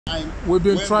We've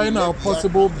been trying our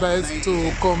possible best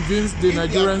to convince the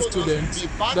Nigerian students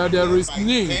that there is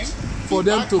need for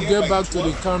them to get back to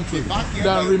the country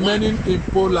than remaining in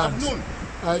Poland,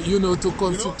 to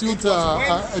constitute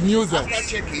a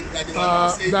nuisance.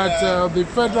 That the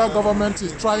federal government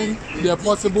is trying their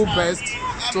possible best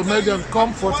to make them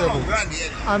comfortable.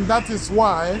 And that is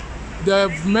why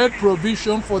they've made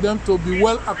provision for them to be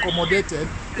well accommodated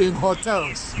in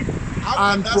hotels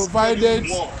and provided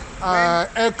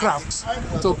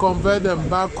aircraft to convey them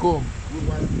back home.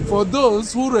 For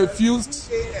those who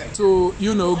refused to,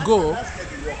 go,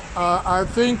 I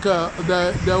think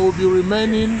that they will be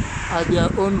remaining at their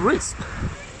own risk.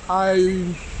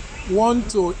 I want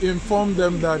to inform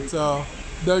them that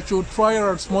they should try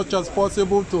as much as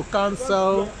possible to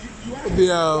cancel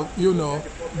their,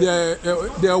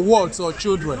 their wards or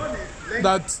children,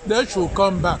 that they should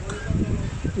come back.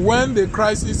 When the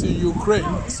crisis in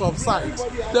Ukraine subsides,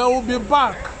 they will be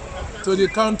back to the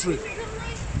country.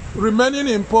 Remaining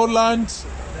in Poland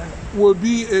will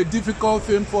be a difficult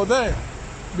thing for them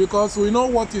because we know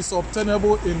what is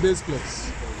obtainable in this place.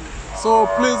 So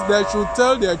please, they should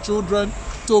tell their children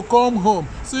to come home,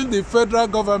 since the federal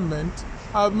government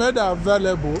have made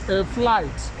available a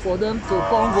flight for them to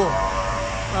come home.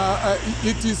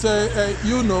 It is a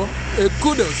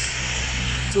kudos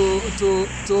to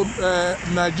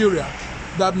Nigeria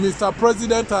that Mr.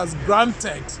 President has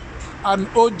granted an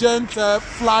urgent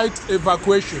flight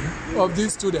evacuation of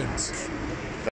these students.